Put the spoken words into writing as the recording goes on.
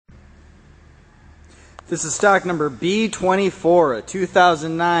This is stock number B24, a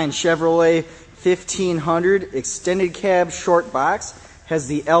 2009 Chevrolet 1500 extended cab short box. Has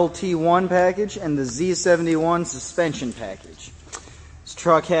the LT1 package and the Z71 suspension package. This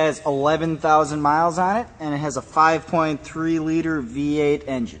truck has 11,000 miles on it, and it has a 5.3 liter V8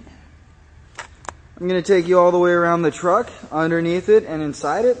 engine. I'm going to take you all the way around the truck, underneath it and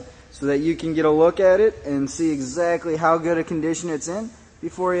inside it, so that you can get a look at it and see exactly how good a condition it's in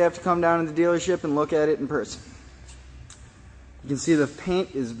before you have to come down to the dealership and look at it in person. You can see the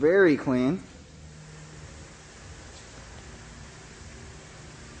paint is very clean.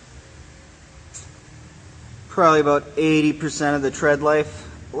 Probably about 80% of the tread life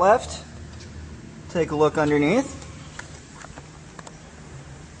left. Take a look underneath.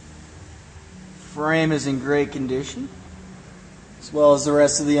 Frame is in great condition, as well as the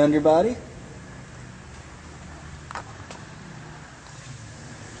rest of the underbody.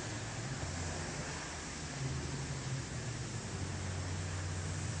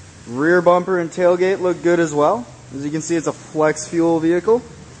 Rear bumper and tailgate look good as well. As you can see, it's a flex fuel vehicle.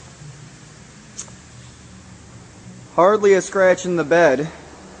 Hardly a scratch in the bed.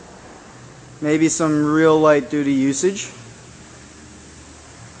 Maybe some real light duty usage.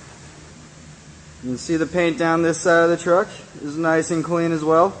 You can see the paint down this side of the truck is nice and clean as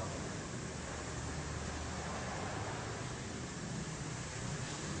well.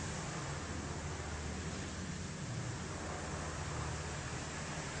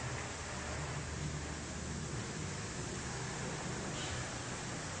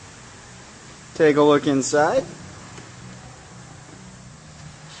 Take a look inside.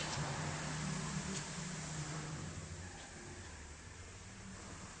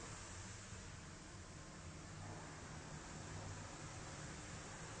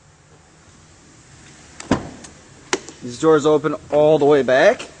 These doors open all the way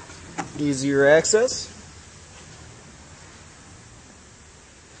back, easier access.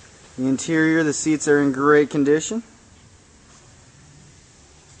 The interior, the seats are in great condition.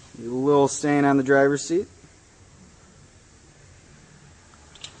 A little stain on the driver's seat.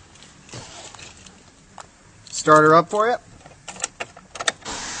 Start her up for you.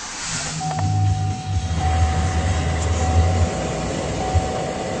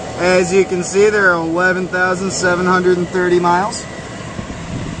 As you can see, there are 11,730 miles.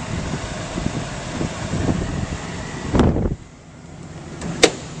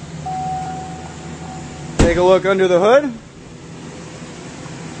 Take a look under the hood.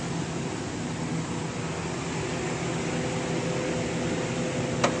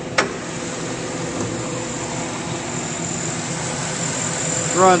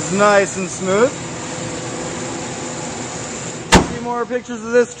 Runs nice and smooth. More pictures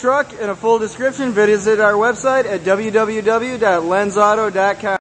of this truck and a full description, visit our website at www.lenzauto.com.